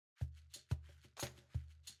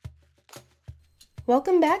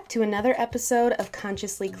Welcome back to another episode of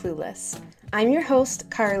Consciously Clueless. I'm your host,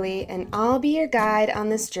 Carly, and I'll be your guide on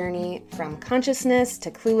this journey from consciousness to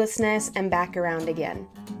cluelessness and back around again.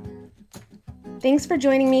 Thanks for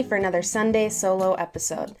joining me for another Sunday solo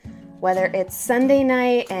episode. Whether it's Sunday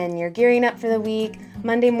night and you're gearing up for the week,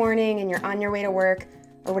 Monday morning and you're on your way to work,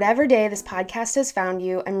 or whatever day this podcast has found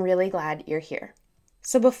you, I'm really glad you're here.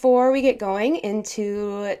 So before we get going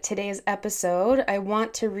into today's episode, I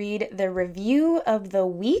want to read the review of the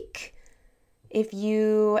week. If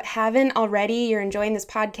you haven't already, you're enjoying this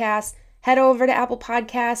podcast, head over to Apple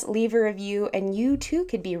Podcasts, leave a review, and you too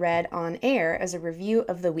could be read on air as a review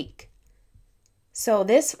of the week. So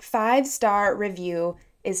this 5-star review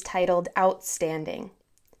is titled Outstanding.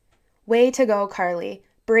 Way to go, Carly.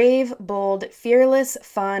 Brave, bold, fearless,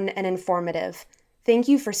 fun, and informative. Thank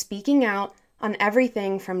you for speaking out on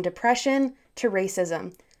everything from depression to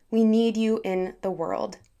racism. We need you in the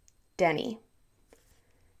world. Denny.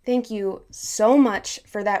 Thank you so much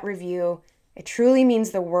for that review. It truly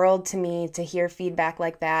means the world to me to hear feedback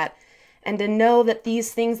like that and to know that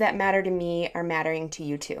these things that matter to me are mattering to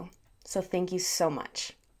you too. So thank you so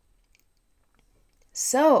much.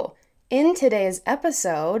 So, in today's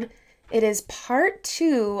episode, it is part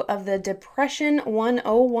 2 of the Depression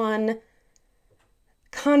 101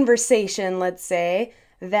 conversation, let's say,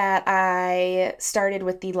 that I started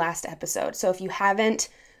with the last episode. So if you haven't,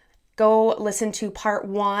 go listen to part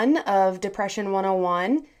 1 of Depression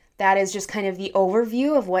 101. That is just kind of the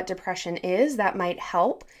overview of what depression is. That might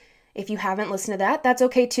help. If you haven't listened to that, that's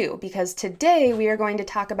okay too, because today we are going to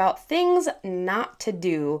talk about things not to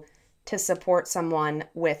do to support someone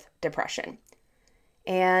with depression.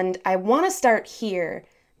 And I want to start here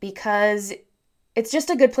because it's just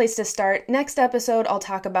a good place to start. Next episode, I'll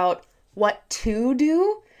talk about what to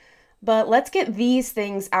do, but let's get these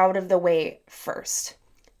things out of the way first.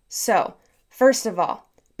 So, first of all,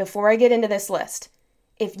 before I get into this list,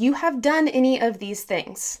 if you have done any of these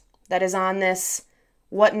things that is on this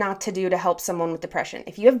what not to do to help someone with depression,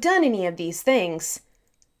 if you have done any of these things,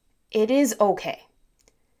 it is okay.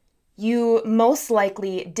 You most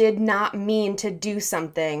likely did not mean to do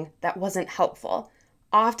something that wasn't helpful.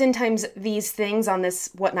 Oftentimes, these things on this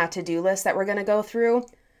what not to do list that we're going to go through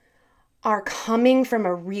are coming from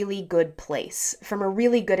a really good place, from a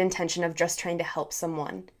really good intention of just trying to help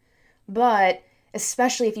someone. But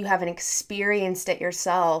especially if you haven't experienced it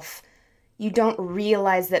yourself, you don't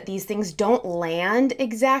realize that these things don't land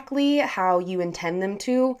exactly how you intend them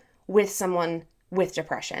to with someone with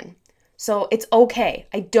depression. So it's okay.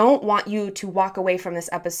 I don't want you to walk away from this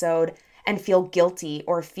episode and feel guilty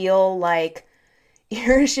or feel like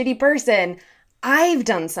you're a shitty person. I've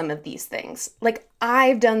done some of these things.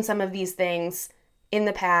 I've done some of these things in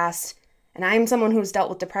the past, and I'm someone who's dealt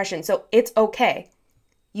with depression, so it's okay.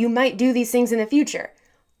 You might do these things in the future,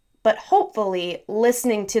 but hopefully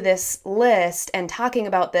listening to this list and talking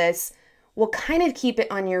about this will kind of keep it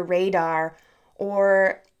on your radar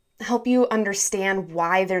or help you understand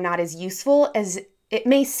why they're not as useful as it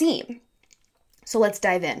may seem. So let's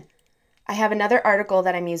dive in. I have another article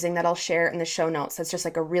that I'm using that I'll share in the show notes. That's just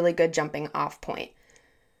like a really good jumping off point.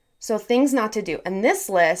 So things not to do. And this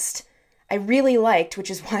list I really liked, which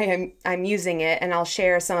is why I'm using it, and I'll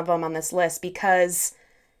share some of them on this list because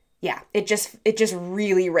it just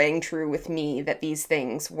really rang true with me that these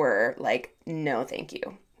things were like, no, thank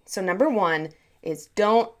you. So number 1 is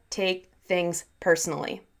don't take things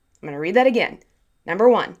personally. I'm going to read that again. Number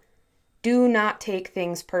 1, do not take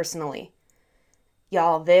things personally.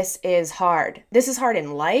 Y'all, this is hard. This is hard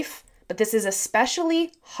in life, but this is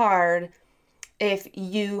especially hard if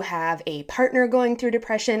you have a partner going through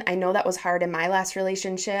depression. I know that was hard in my last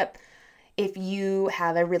relationship. If you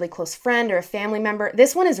have a really close friend or a family member,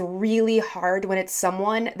 this one is really hard when it's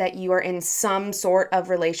someone that you are in some sort of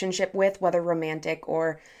relationship with, whether romantic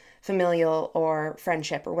or familial or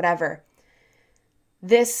friendship or whatever.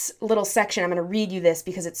 This little section, I'm going to read you this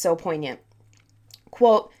because it's so poignant.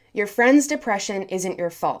 Quote, your friend's depression isn't your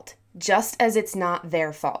fault, just as it's not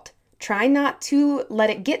their fault. Try not to let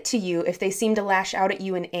it get to you if they seem to lash out at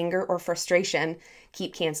you in anger or frustration.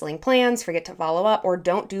 Keep canceling plans, forget to follow up, or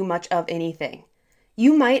don't do much of anything.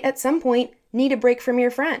 You might at some point need a break from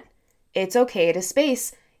your friend. It's okay to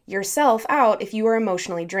space yourself out if you are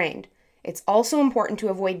emotionally drained. It's also important to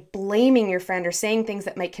avoid blaming your friend or saying things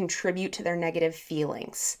that might contribute to their negative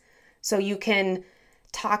feelings. So you can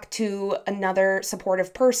talk to another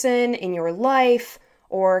supportive person in your life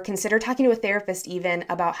or consider talking to a therapist even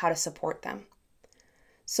about how to support them.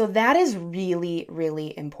 So that is really,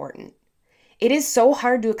 really important. It is so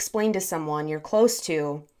hard to explain to someone you're close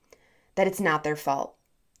to that it's not their fault.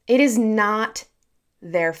 It is not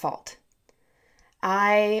their fault.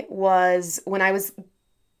 when I was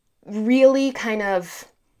really kind of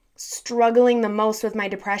struggling the most with my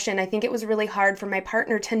depression, I think it was really hard for my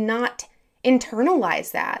partner to not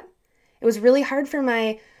internalize that. It was really hard for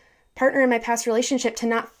my partner in my past relationship to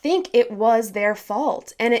not think it was their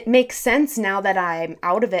fault. And it makes sense now that I'm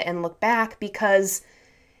out of it and look back, because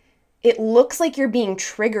it looks like you're being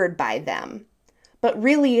triggered by them. But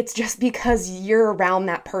really, it's just because you're around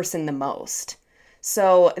that person the most.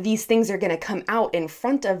 So these things are going to come out in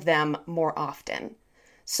front of them more often.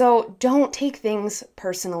 So don't take things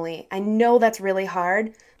personally. I know that's really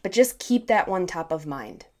hard, but just keep that one top of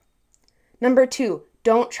mind. Number 2,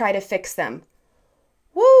 don't try to fix them.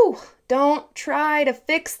 Woo! Don't try to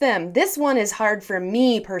fix them. This one is hard for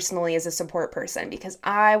me personally as a support person, because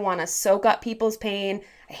I want to soak up people's pain.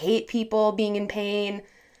 I hate people being in pain.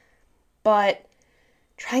 But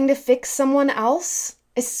trying to fix someone else,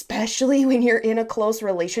 especially when you're in a close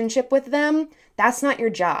relationship with them, that's not your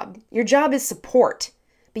job. Your job is support,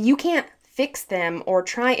 but you can't fix them or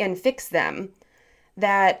try and fix them.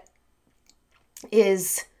 That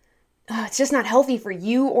is, it's just not healthy for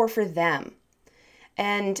you or for them.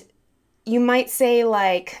 And you might say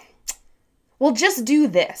like, well, just do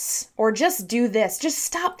this or just do this. Just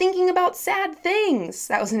stop thinking about sad things.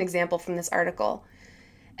 That was an example from this article.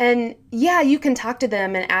 And yeah, you can talk to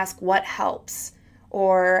them and ask what helps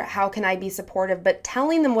or how can I be supportive, but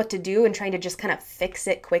telling them what to do and trying to just kind of fix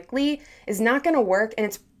it quickly is not going to work. And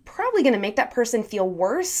it's probably going to make that person feel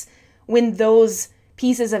worse when those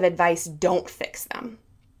pieces of advice don't fix them.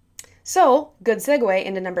 So, good segue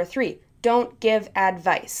into number 3. Don't give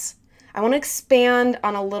advice. I want to expand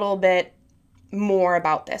on a little bit more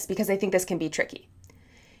about this because I think this can be tricky.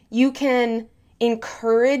 You can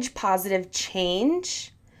encourage positive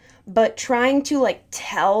change, but trying to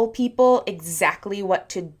tell people exactly what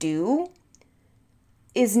to do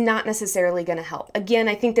is not necessarily going to help. Again,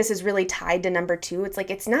 I think this is really tied to number 2.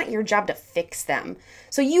 It's not your job to fix them.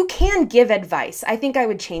 So you can give advice. I think I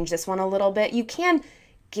would change this one a little bit. You can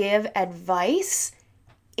give advice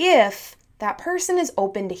if that person is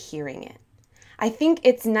open to hearing it. I think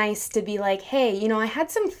it's nice to be like, hey, I had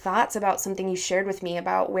some thoughts about something you shared with me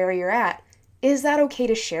about where you're at. Is that okay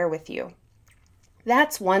to share with you?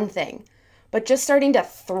 That's one thing. But just starting to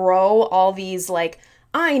throw all these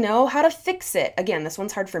I know how to fix it. Again, this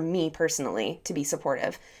one's hard for me personally to be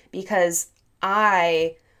supportive because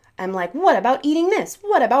I am like, what about eating this?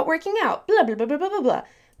 What about working out? Blah, blah, blah, blah, blah, blah, blah.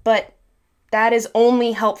 But that is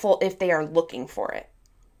only helpful if they are looking for it.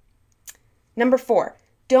 Number 4,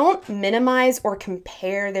 don't minimize or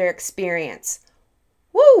compare their experience.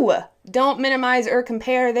 Woo! Don't minimize or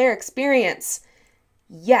compare their experience.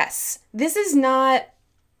 Yes, this is not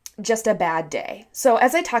just a bad day. So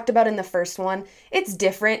as I talked about in the first one, it's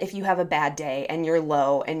different if you have a bad day and you're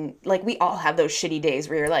low and we all have those shitty days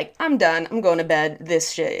where you're like, I'm done, I'm going to bed,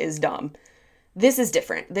 this shit is dumb. This is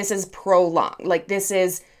different. This is prolonged. This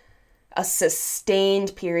is a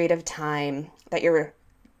sustained period of time that you're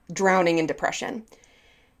drowning in depression.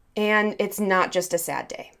 And it's not just a sad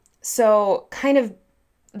day. So kind of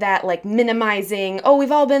that minimizing, oh,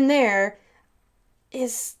 we've all been there,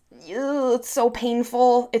 is it's so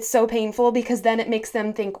painful. It's so painful because then it makes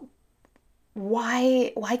them think,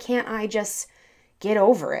 why can't I just get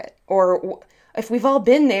over it? Or if we've all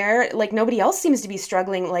been there, nobody else seems to be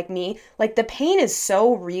struggling like me. The pain is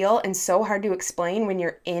so real and so hard to explain when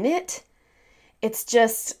you're in it. It's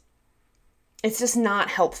just not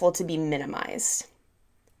helpful to be minimized.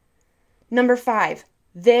 Number 5,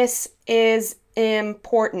 this is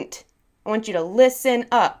important. I want you to listen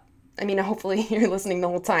up. I mean, hopefully you're listening the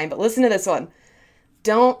whole time, but listen to this one.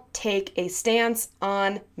 Don't take a stance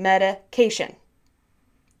on medication.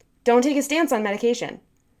 Don't take a stance on medication.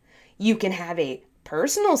 You can have a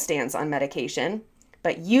personal stance on medication,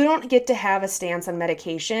 but you don't get to have a stance on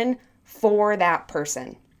medication for that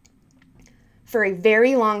person. For a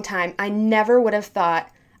very long time, I never would have thought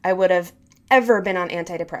I would have ever been on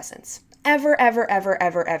antidepressants. Ever, ever, ever,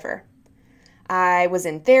 ever, ever. I was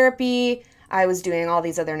in therapy. I was doing all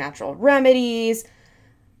these other natural remedies,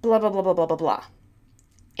 blah, blah, blah, blah, blah, blah, blah.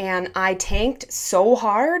 And I tanked so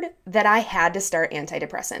hard that I had to start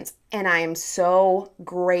antidepressants. And I am so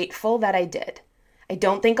grateful that I did. I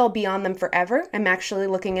don't think I'll be on them forever. I'm actually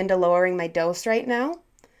looking into lowering my dose right now.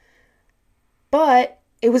 But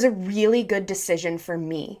it was a really good decision for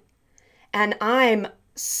me. And I'm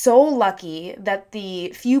so lucky that the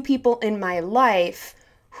few people in my life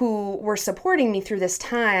who were supporting me through this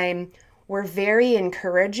time were very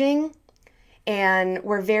encouraging and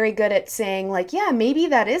were very good at saying yeah, maybe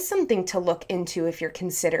that is something to look into if you're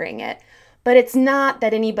considering it. But it's not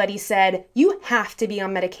that anybody said, you have to be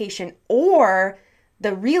on medication or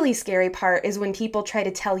The really scary part is when people try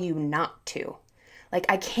to tell you not to. Like,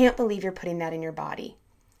 I can't believe you're putting that in your body.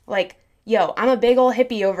 Like, yo, I'm a big old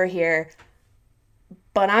hippie over here,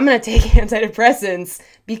 but I'm going to take antidepressants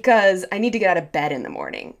because I need to get out of bed in the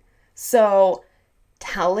morning. So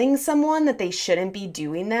telling someone that they shouldn't be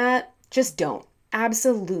doing that, just don't.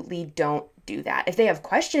 Absolutely don't do that. If they have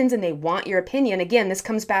questions and they want your opinion, again, this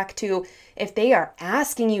comes back to if they are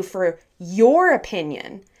asking you for your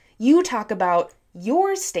opinion, you talk about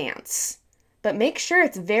your stance, but make sure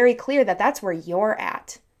it's very clear that that's where you're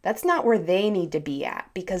at. That's not where they need to be at,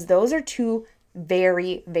 because those are two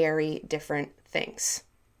very, very different things.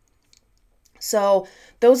 So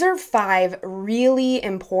those are 5 really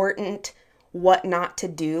important what not to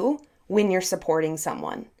do when you're supporting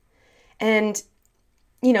someone. And,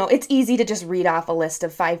 you know, it's easy to just read off a list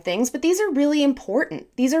of 5 things, but these are really important.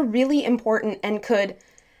 These are really important and could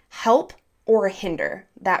help or hinder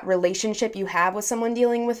that relationship you have with someone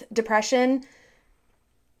dealing with depression.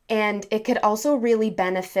 And it could also really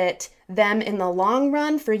benefit them in the long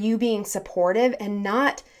run for you being supportive and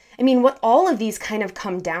not, I mean, what all of these kind of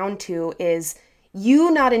come down to is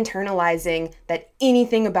you not internalizing that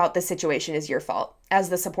anything about the situation is your fault. As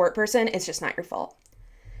the support person, it's just not your fault.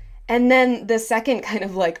 And then the second kind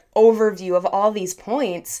of like overview of all these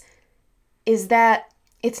points is that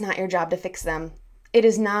it's not your job to fix them. It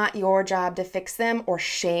is not your job to fix them or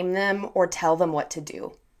shame them or tell them what to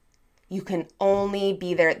do. You can only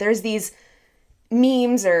be there. There's these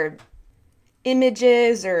memes or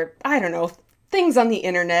images or, I don't know, things on the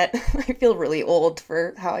internet. I feel really old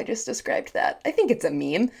for how I just described that. I think it's a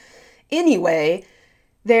meme. Anyway,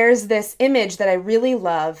 there's this image that I really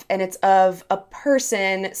love, and it's of a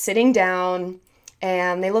person sitting down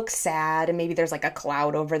and they look sad, and maybe there's like a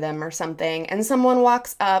cloud over them or something, and someone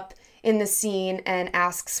walks up in the scene and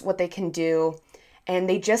asks what they can do, and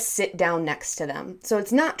they just sit down next to them. So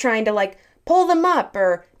it's not trying to like pull them up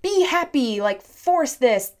or be happy, like force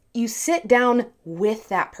this. You sit down with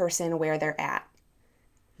that person where they're at.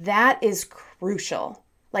 That is crucial,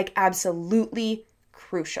 like absolutely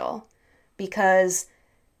crucial, because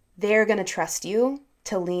they're going to trust you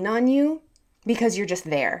to lean on you because you're just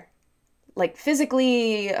there. Like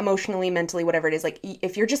physically, emotionally, mentally, whatever it is. Like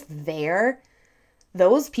if you're just there,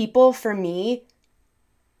 those people for me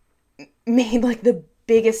made like the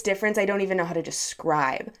biggest difference. I don't even know how to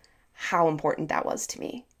describe how important that was to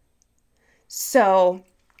me. So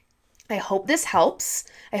I hope this helps.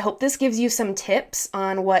 I hope this gives you some tips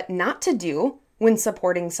on what not to do when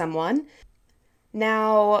supporting someone.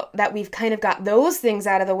 Now that we've kind of got those things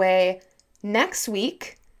out of the way, next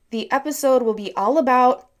week, the episode will be all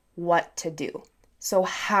about what to do. So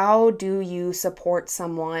how do you support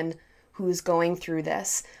someone who's going through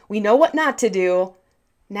this? We know what not to do.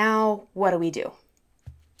 Now, what do we do?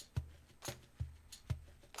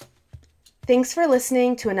 Thanks for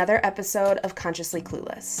listening to another episode of Consciously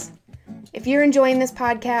Clueless. If you're enjoying this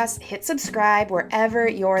podcast, hit subscribe wherever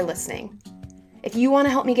you're listening. If you want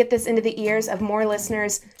to help me get this into the ears of more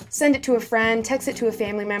listeners, send it to a friend, text it to a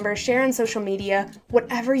family member, share on social media.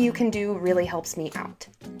 Whatever you can do really helps me out.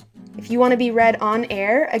 If you want to be read on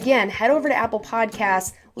air, again, head over to Apple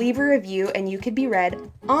Podcasts, leave a review, and you could be read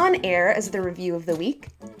on air as the review of the week.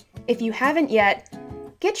 If you haven't yet,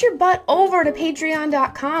 get your butt over to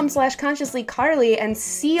patreon.com/consciouslycarly and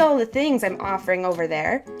see all the things I'm offering over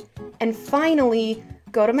there. And finally,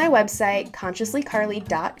 go to my website,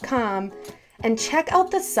 consciouslycarly.com, and check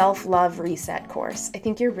out the Self-Love Reset course. I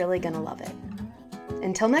think you're really going to love it.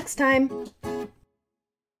 Until next time.